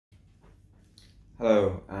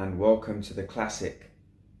Hello and welcome to the classic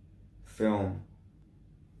film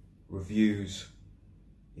reviews.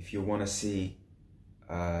 If you want to see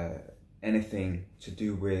anything to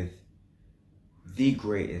do with the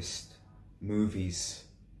greatest movies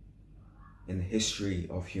in the history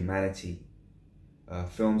of humanity,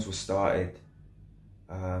 films were started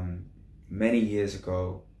many years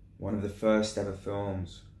ago. One of the first ever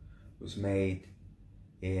films was made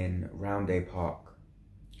in Roundhay Park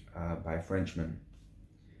by a Frenchman.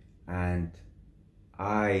 And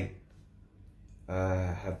I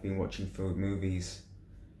have been watching food movies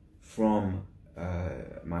from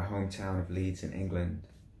my hometown of Leeds in England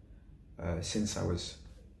since I was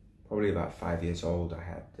probably about 5 years old. I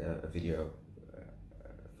had a video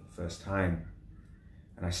for the first time,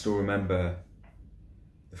 and I still remember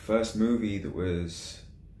the first movie that was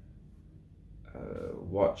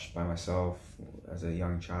watched by myself as a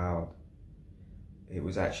young child. It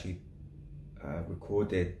was actually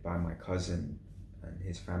recorded by my cousin, and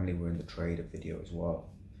his family were in the trade of video as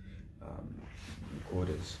well,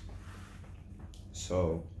 recorders.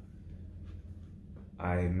 So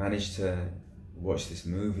I managed to watch this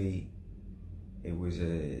movie. It was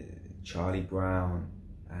a Charlie Brown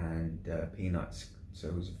and Peanuts, so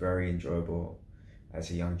it was very enjoyable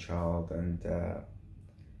as a young child. And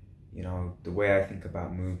you know, the way I think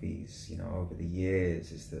about movies, you know, over the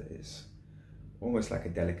years is that it's almost like a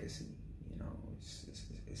delicacy. You know,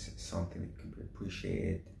 it's something that can be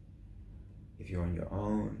appreciated if you're on your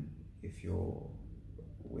own, if you're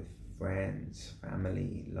with friends,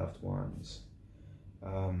 family, loved ones.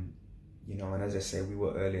 You know, and as I say, we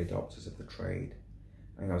were early adopters of the trade.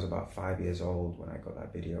 I think I was about 5 years old when I got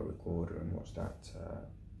that video recorder and watched that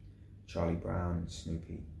Charlie Brown,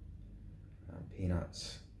 Snoopy,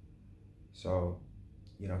 Peanuts. So,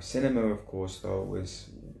 you know, cinema, of course, though, was,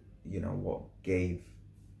 you know, what gave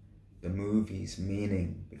the movies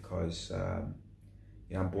meaning, because, you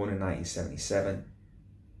know, I'm born in 1977,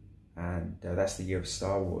 and that's the year of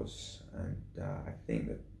Star Wars. And I think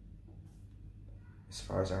that, as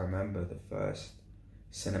far as I remember, the first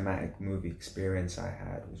cinematic movie experience I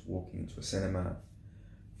had was walking into a cinema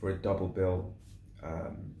for a double bill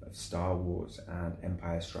of Star Wars and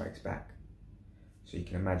Empire Strikes Back. So you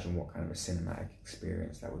can imagine what kind of a cinematic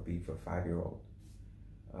experience that would be for a 5-year-old.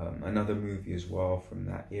 Another movie as well from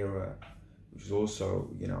that era, which was also,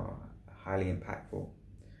 you know, highly impactful,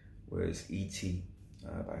 was E.T.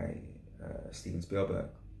 By Steven Spielberg.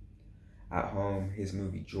 At home, his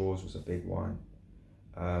movie Jaws was a big one.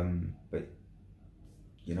 But,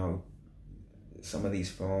 you know, some of these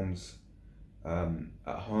films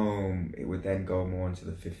at home, it would then go more into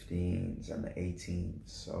the 15s and the 18s.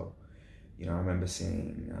 So, you know, I remember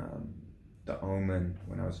seeing The Omen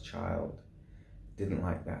when I was a child. Didn't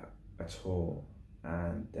like that at all.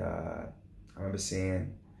 And I remember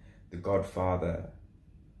seeing The Godfather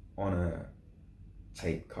on a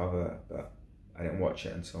tape cover, but I didn't watch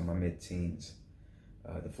it until my mid-teens.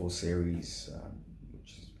 The full series,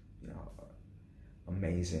 which is, you know,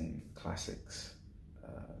 amazing classics.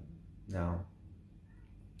 Now,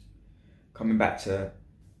 coming back to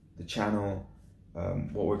the channel,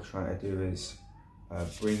 what we're trying to do is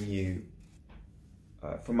bring you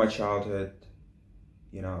from my childhood,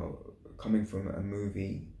 you know, coming from a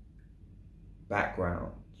movie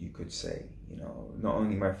background, you could say. You know, not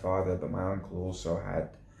only my father, but my uncle also had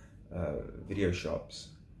video shops.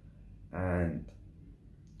 And,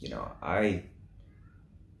 you know, I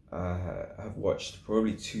have watched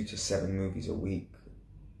probably 2 to 7 movies a week,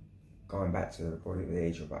 going back to probably the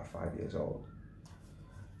age of about 5 years old,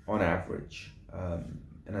 on average.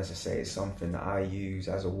 And as I say, it's something that I use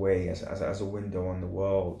as a way, as a window on the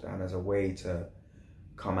world, and as a way to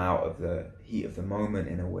come out of the heat of the moment,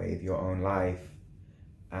 in a way, of your own life,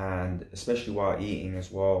 and especially while eating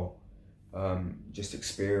as well, just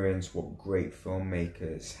experience what great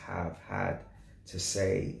filmmakers have had to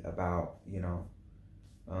say about, you know,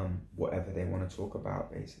 whatever they want to talk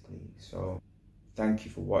about, basically. So thank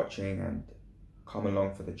you for watching, and come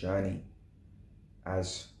along for the journey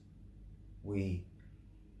as we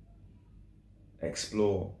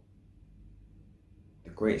explore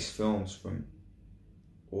the greatest films from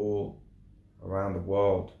all around the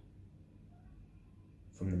world,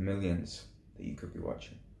 from the millions that you could be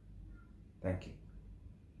watching. Thank you.